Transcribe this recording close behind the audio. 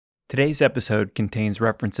Today's episode contains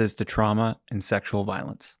references to trauma and sexual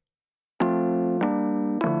violence.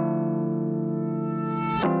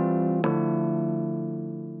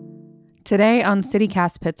 Today on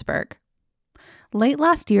CityCast Pittsburgh. Late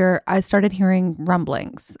last year, I started hearing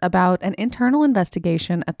rumblings about an internal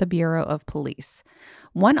investigation at the Bureau of Police.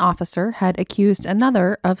 One officer had accused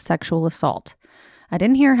another of sexual assault. I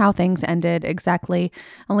didn't hear how things ended exactly,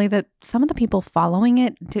 only that some of the people following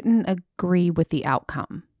it didn't agree with the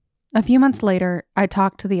outcome. A few months later, I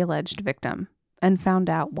talked to the alleged victim and found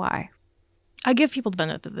out why. I give people the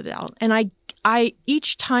benefit of the doubt, and I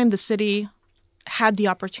each time the city had the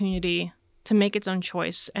opportunity to make its own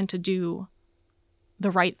choice and to do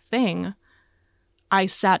the right thing, I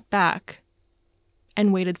sat back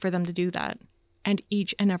and waited for them to do that. And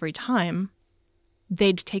each and every time,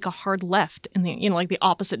 they'd take a hard left in the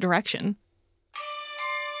opposite direction.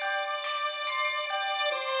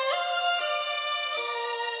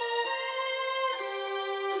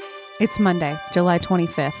 It's Monday, July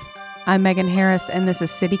 25th. I'm Megan Harris, and this is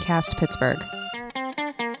CityCast Pittsburgh.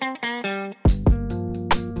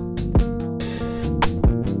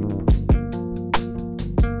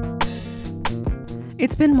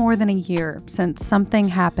 It's been more than a year since something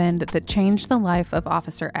happened that changed the life of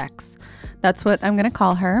Officer X. That's what I'm going to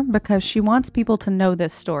call her because she wants people to know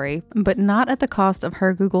this story, but not at the cost of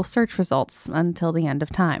her Google search results until the end of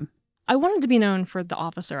time. I wanted to be known for the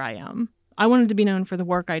officer I am. I wanted to be known for the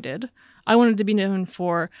work I did. I wanted to be known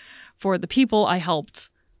for the people I helped.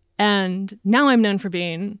 And now I'm known for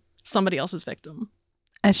being somebody else's victim.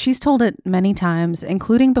 As she's told it many times,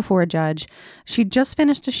 including before a judge, she'd just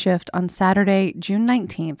finished a shift on Saturday, June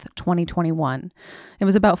 19th, 2021. It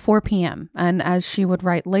was about 4 p.m., and as she would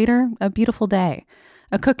write later, a beautiful day.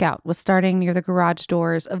 A cookout was starting near the garage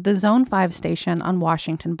doors of the Zone 5 station on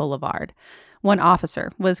Washington Boulevard. One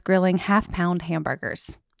officer was grilling half-pound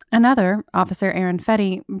hamburgers. Another, Officer Aaron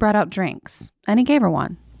Fetty, brought out drinks, and he gave her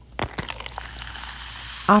one.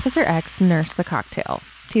 Officer X nursed the cocktail,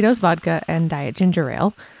 Tito's vodka and Diet Ginger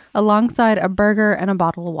Ale, alongside a burger and a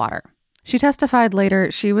bottle of water. She testified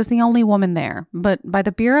later she was the only woman there, but by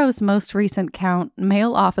the Bureau's most recent count,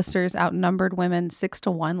 male officers outnumbered women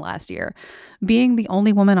 6-1 last year. Being the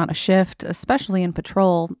only woman on a shift, especially in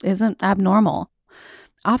patrol, isn't abnormal.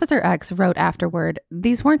 Officer X wrote afterward,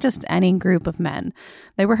 these weren't just any group of men.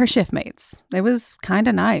 They were her shiftmates. It was kind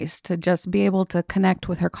of nice to just be able to connect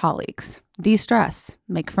with her colleagues, de-stress,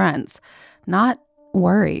 make friends, not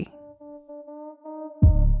worry.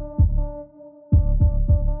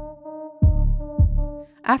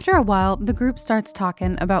 After a while, the group starts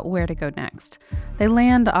talking about where to go next. They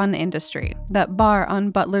land on Industry, that bar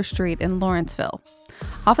on Butler Street in Lawrenceville.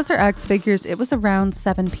 Officer X figures it was around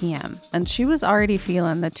 7 p.m., and she was already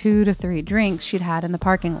feeling the 2 to 3 drinks she'd had in the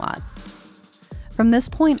parking lot. From this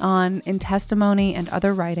point on, in testimony and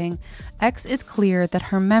other writing, X is clear that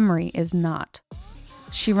her memory is not.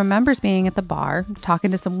 She remembers being at the bar,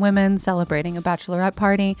 talking to some women, celebrating a bachelorette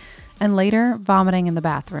party, and later vomiting in the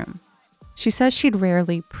bathroom. She says she'd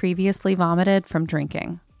rarely previously vomited from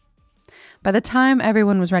drinking. By the time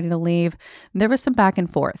everyone was ready to leave, there was some back and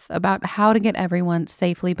forth about how to get everyone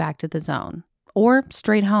safely back to the zone, or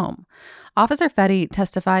straight home. Officer Fetty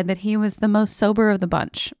testified that he was the most sober of the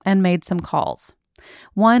bunch and made some calls.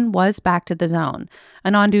 One was back to the zone.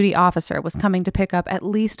 An on-duty officer was coming to pick up at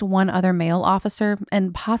least one other male officer,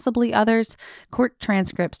 and possibly others. Court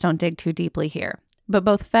transcripts don't dig too deeply here. But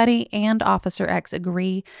both Fetty and Officer X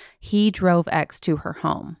agree he drove X to her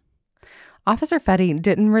home. Officer Fetty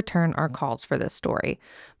didn't return our calls for this story,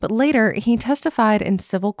 but later he testified in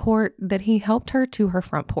civil court that he helped her to her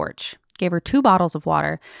front porch, gave her 2 bottles of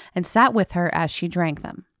water, and sat with her as she drank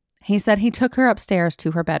them. He said he took her upstairs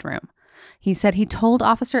to her bedroom. He said he told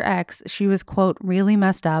Officer X she was, quote, really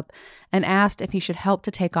messed up and asked if he should help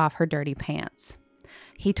to take off her dirty pants.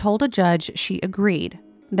 He told a judge she agreed,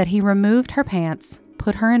 that he removed her pants,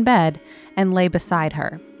 put her in bed, and lay beside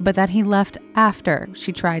her, but that he left after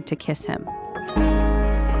she tried to kiss him.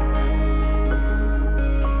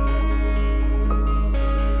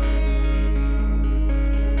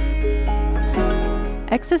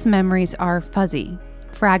 X's memories are fuzzy,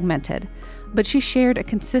 fragmented, but she shared a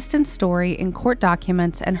consistent story in court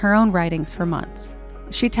documents and her own writings for months.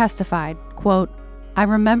 She testified, quote, I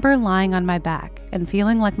remember lying on my back and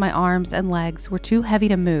feeling like my arms and legs were too heavy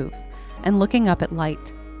to move and looking up at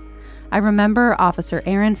light. I remember Officer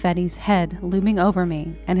Aaron Fetty's head looming over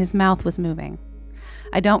me and his mouth was moving.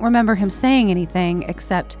 I don't remember him saying anything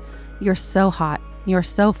except, you're so hot, you're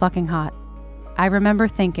so fucking hot. I remember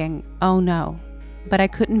thinking, oh no, but I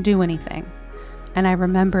couldn't do anything. And I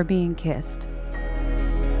remember being kissed.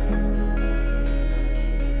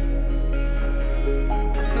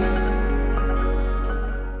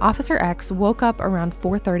 Officer X woke up around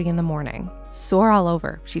 4:30 in the morning, sore all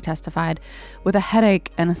over, she testified, with a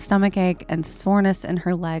headache and a stomachache and soreness in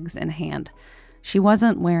her legs and hand. She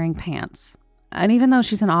wasn't wearing pants. And even though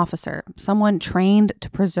she's an officer, someone trained to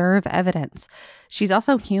preserve evidence, she's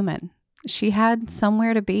also human. She had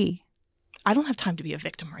somewhere to be. I don't have time to be a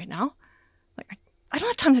victim right now. I don't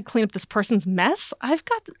have time to clean up this person's mess. I've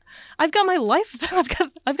got my life.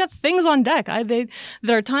 I've got things on deck. That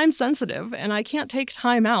are time sensitive, and I can't take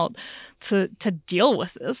time out to deal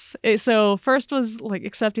with this. So first was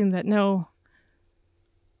accepting that no,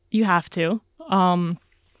 you have to.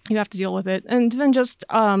 You have to deal with it, and then just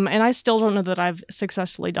and I still don't know that I've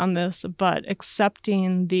successfully done this, but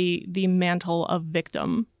accepting the mantle of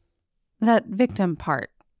victim. That victim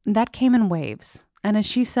part, that came in waves. And as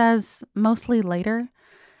she says, mostly later,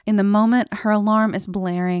 in the moment her alarm is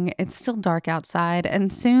blaring, it's still dark outside,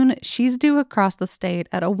 and soon she's due across the state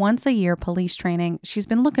at a once-a-year police training she's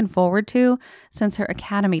been looking forward to since her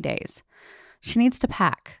academy days. She needs to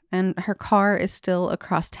pack, and her car is still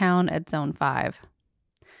across town at Zone 5.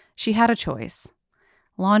 She had a choice.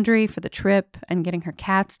 Laundry for the trip and getting her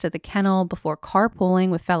cats to the kennel before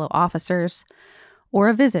carpooling with fellow officers, or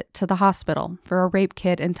a visit to the hospital for a rape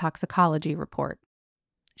kit and toxicology report.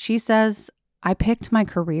 She says, I picked my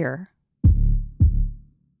career.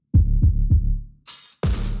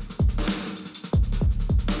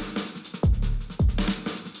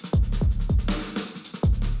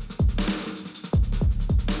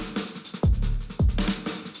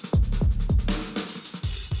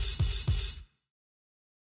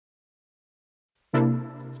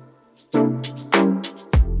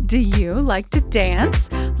 Do you like to dance?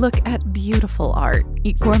 Look at beautiful art,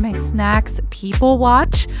 eat gourmet snacks, people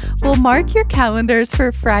watch? Well, mark your calendars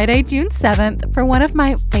for Friday, June 7th for one of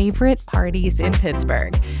my favorite parties in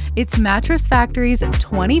Pittsburgh. It's Mattress Factory's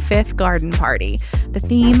 25th garden party. The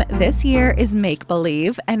theme this year is Make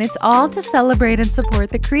Believe, and it's all to celebrate and support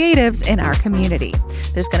the creatives in our community.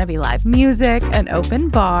 There's going to be live music, an open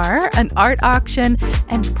bar, an art auction,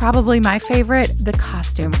 and probably my favorite, the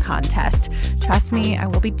costume contest. Trust me, I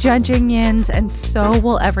will be judging yins, and so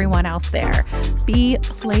will everyone else there. Be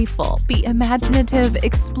playful, be imaginative,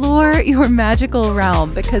 explore your magical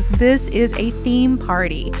realm, because this is a theme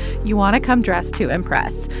party. You want to come dressed to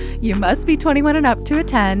impress. You must be 21 and up to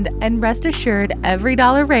attend, and rest assured, every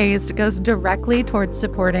dollar raised goes directly towards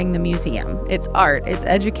supporting the museum, its art, its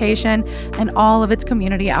education, and all of its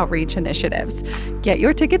community outreach initiatives. Get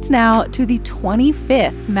your tickets now to the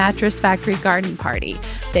 25th Mattress Factory Garden Party.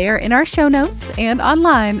 They are in our show notes and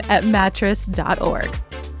online at mattress.org.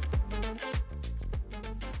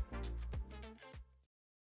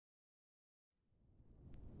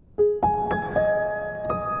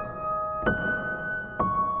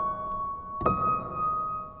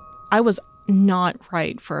 I was not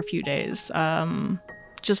right for a few days.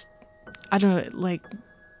 Just, I don't know,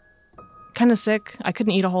 kind of sick. I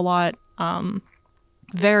couldn't eat a whole lot.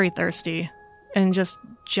 Very thirsty, and just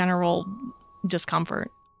general discomfort.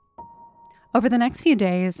 Over the next few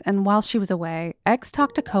days, and while she was away, X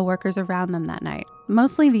talked to coworkers around them that night,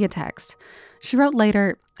 mostly via text. She wrote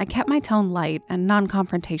later, I kept my tone light and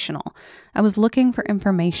non-confrontational. I was looking for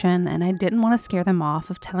information, and I didn't want to scare them off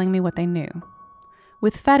of telling me what they knew.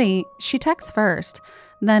 With Fetty, she texted first,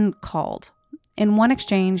 then called. In one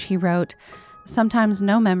exchange, he wrote, sometimes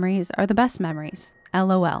no memories are the best memories,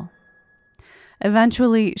 LOL.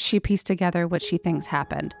 Eventually, she pieced together what she thinks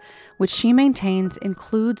happened, which she maintains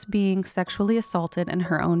includes being sexually assaulted in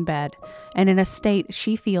her own bed and in a state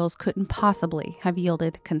she feels couldn't possibly have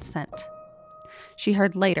yielded consent. She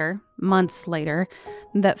heard later, months later,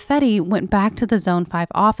 that Fetty went back to the Zone 5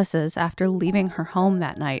 offices after leaving her home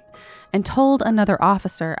that night and told another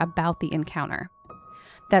officer about the encounter.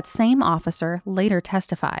 That same officer later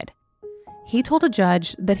testified. He told a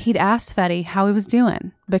judge that he'd asked Fetty how he was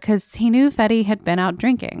doing because he knew Fetty had been out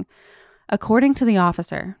drinking. According to the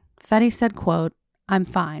officer, Fetty said, quote, I'm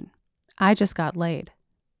fine. I just got laid.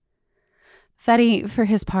 Fetty, for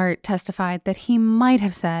his part, testified that he might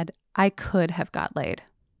have said, I could have got laid.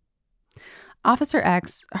 Officer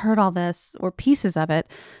X heard all this, or pieces of it,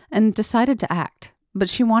 and decided to act, but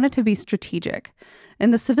she wanted to be strategic.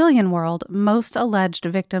 In the civilian world, most alleged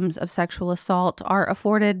victims of sexual assault are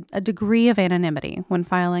afforded a degree of anonymity when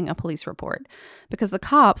filing a police report, because the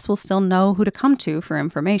cops will still know who to come to for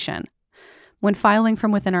information. When filing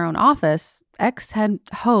from within her own office, X had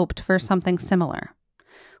hoped for something similar.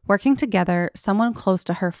 Working together, someone close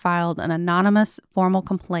to her filed an anonymous formal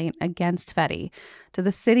complaint against Fetty to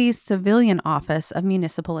the city's Civilian Office of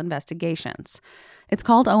Municipal Investigations. It's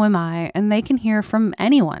called OMI, and they can hear from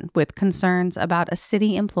anyone with concerns about a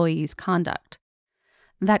city employee's conduct.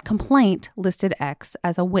 That complaint listed X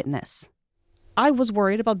as a witness. I was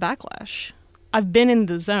worried about backlash. I've been in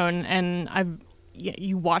the zone, and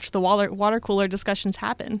you watch the water cooler discussions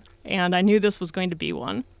happen, and I knew this was going to be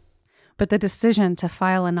one. But the decision to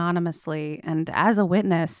file anonymously and as a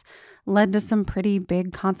witness led to some pretty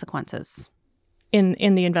big consequences. In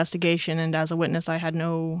the investigation and as a witness, I had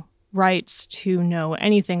no rights to know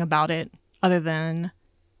anything about it other than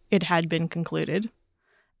it had been concluded.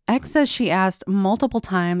 X says she asked multiple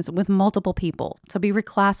times with multiple people to be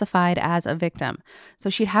reclassified as a victim, so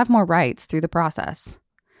she'd have more rights through the process.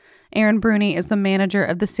 Erin Bruni is the manager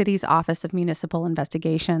of the city's Office of Municipal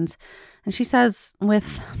Investigations, and she says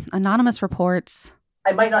with anonymous reports,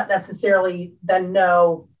 I might not necessarily then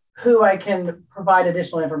know who I can provide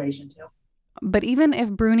additional information to. But even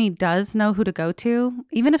if Bruni does know who to go to,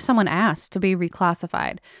 even if someone asks to be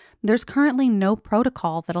reclassified, there's currently no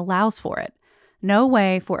protocol that allows for it. No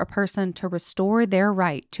way for a person to restore their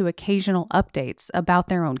right to occasional updates about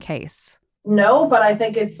their own case. No, but I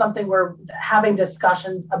think it's something we're having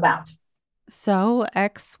discussions about. So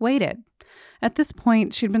X waited. At this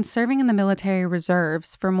point, she'd been serving in the military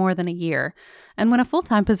reserves for more than a year, and when a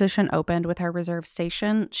full-time position opened with her reserve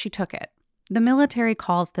station, she took it. The military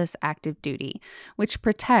calls this active duty, which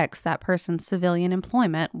protects that person's civilian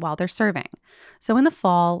employment while they're serving. So in the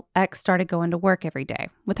fall, X started going to work every day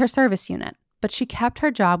with her service unit, but she kept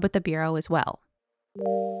her job with the Bureau as well.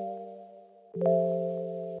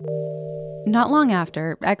 Not long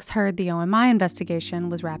after, X heard the OMI investigation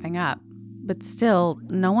was wrapping up, but still,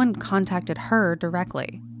 no one contacted her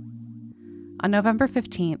directly. On November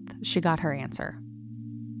 15th, she got her answer.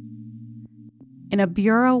 In a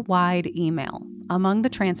Bureau-wide email, among the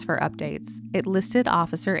transfer updates, it listed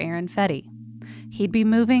Officer Aaron Fetty. He'd be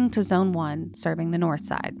moving to Zone 1, serving the north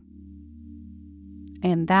side.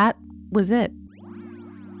 And that was it.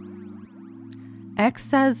 X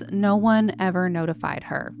says no one ever notified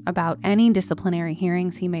her about any disciplinary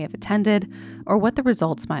hearings he may have attended or what the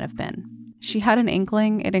results might have been. She had an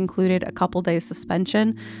inkling it included a couple days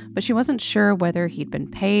suspension, but she wasn't sure whether he'd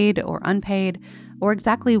been paid or unpaid or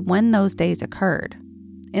exactly when those days occurred.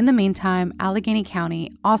 In the meantime, Allegheny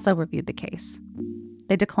County also reviewed the case.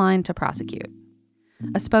 They declined to prosecute.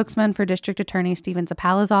 A spokesman for District Attorney Steven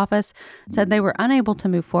Zappala's office said they were unable to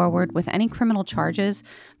move forward with any criminal charges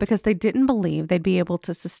because they didn't believe they'd be able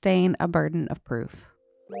to sustain a burden of proof.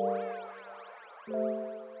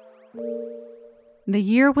 The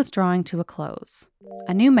year was drawing to a close.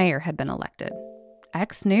 A new mayor had been elected.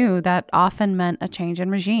 X knew that often meant a change in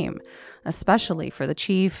regime, especially for the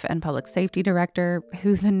chief and public safety director,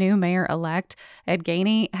 who the new mayor-elect, Ed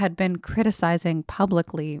Gainey, had been criticizing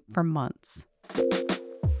publicly for months.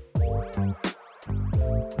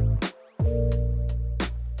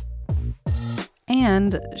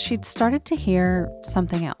 And she'd started to hear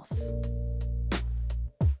something else.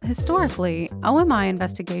 Historically, OMI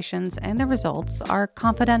investigations and the results are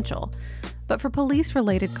confidential, but for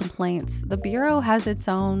police-related complaints, the Bureau has its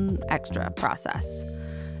own extra process.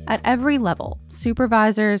 At every level,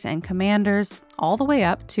 supervisors and commanders, all the way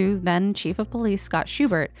up to then Chief of Police Scott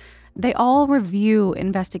Schubert, they all review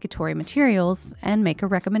investigatory materials and make a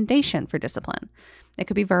recommendation for discipline. It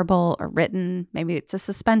could be verbal or written, maybe it's a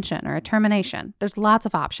suspension or a termination. There's lots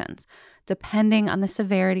of options, depending on the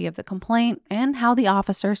severity of the complaint and how the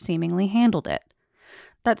officer seemingly handled it.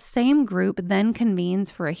 That same group then convenes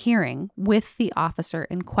for a hearing with the officer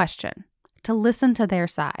in question to listen to their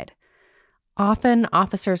side. Often,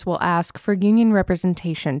 officers will ask for union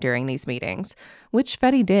representation during these meetings, which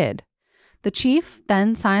Fetty did. The chief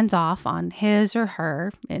then signs off on his or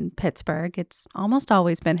her, in Pittsburgh, it's almost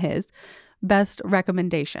always been his, best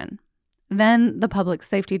recommendation. Then the public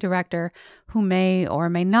safety director, who may or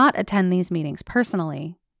may not attend these meetings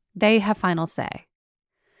personally, they have final say.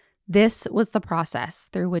 This was the process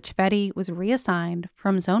through which Fetty was reassigned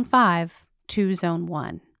from Zone 5 to Zone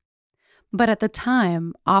 1. But at the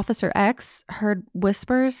time, Officer X heard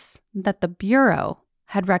whispers that the Bureau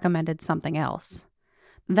had recommended something else.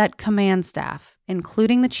 That command staff,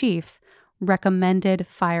 including the chief, recommended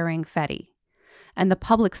firing Fetty. And the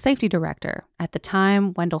public safety director, at the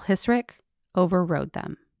time, Wendell Hisrick, overrode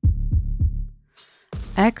them.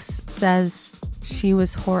 X says she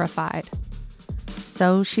was horrified.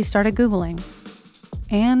 So she started Googling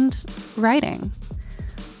and writing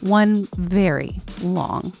one very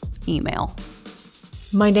long email.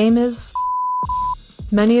 My name is...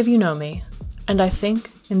 Many of you know me, and I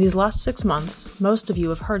think in these last 6 months, most of you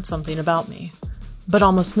have heard something about me, but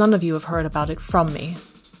almost none of you have heard about it from me.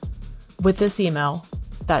 With this email,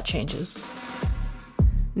 that changes.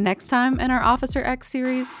 Next time in our Officer X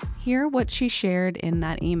series, hear what she shared in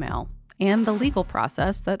that email and the legal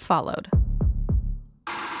process that followed.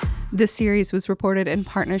 This series was reported in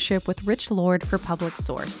partnership with Rich Lord for Public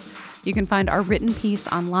Source. You can find our written piece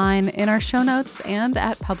online in our show notes and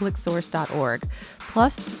at publicsource.org,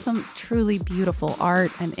 plus some truly beautiful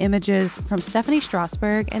art and images from Stephanie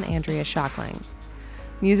Strasberg and Andrea Schockling.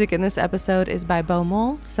 Music in this episode is by Beau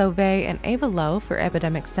Moll, Sauvé, and Ava Lowe for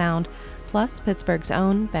Epidemic Sound, plus Pittsburgh's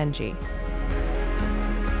own Benji.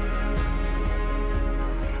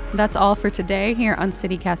 That's all for today here on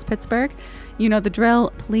CityCast Pittsburgh. You know the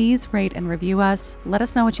drill. Please rate and review us. Let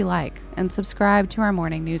us know what you like, and subscribe to our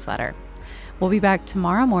morning newsletter. We'll be back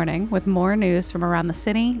tomorrow morning with more news from around the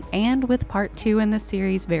city and with part 2 in this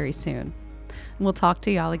series very soon. We'll talk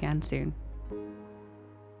to y'all again soon.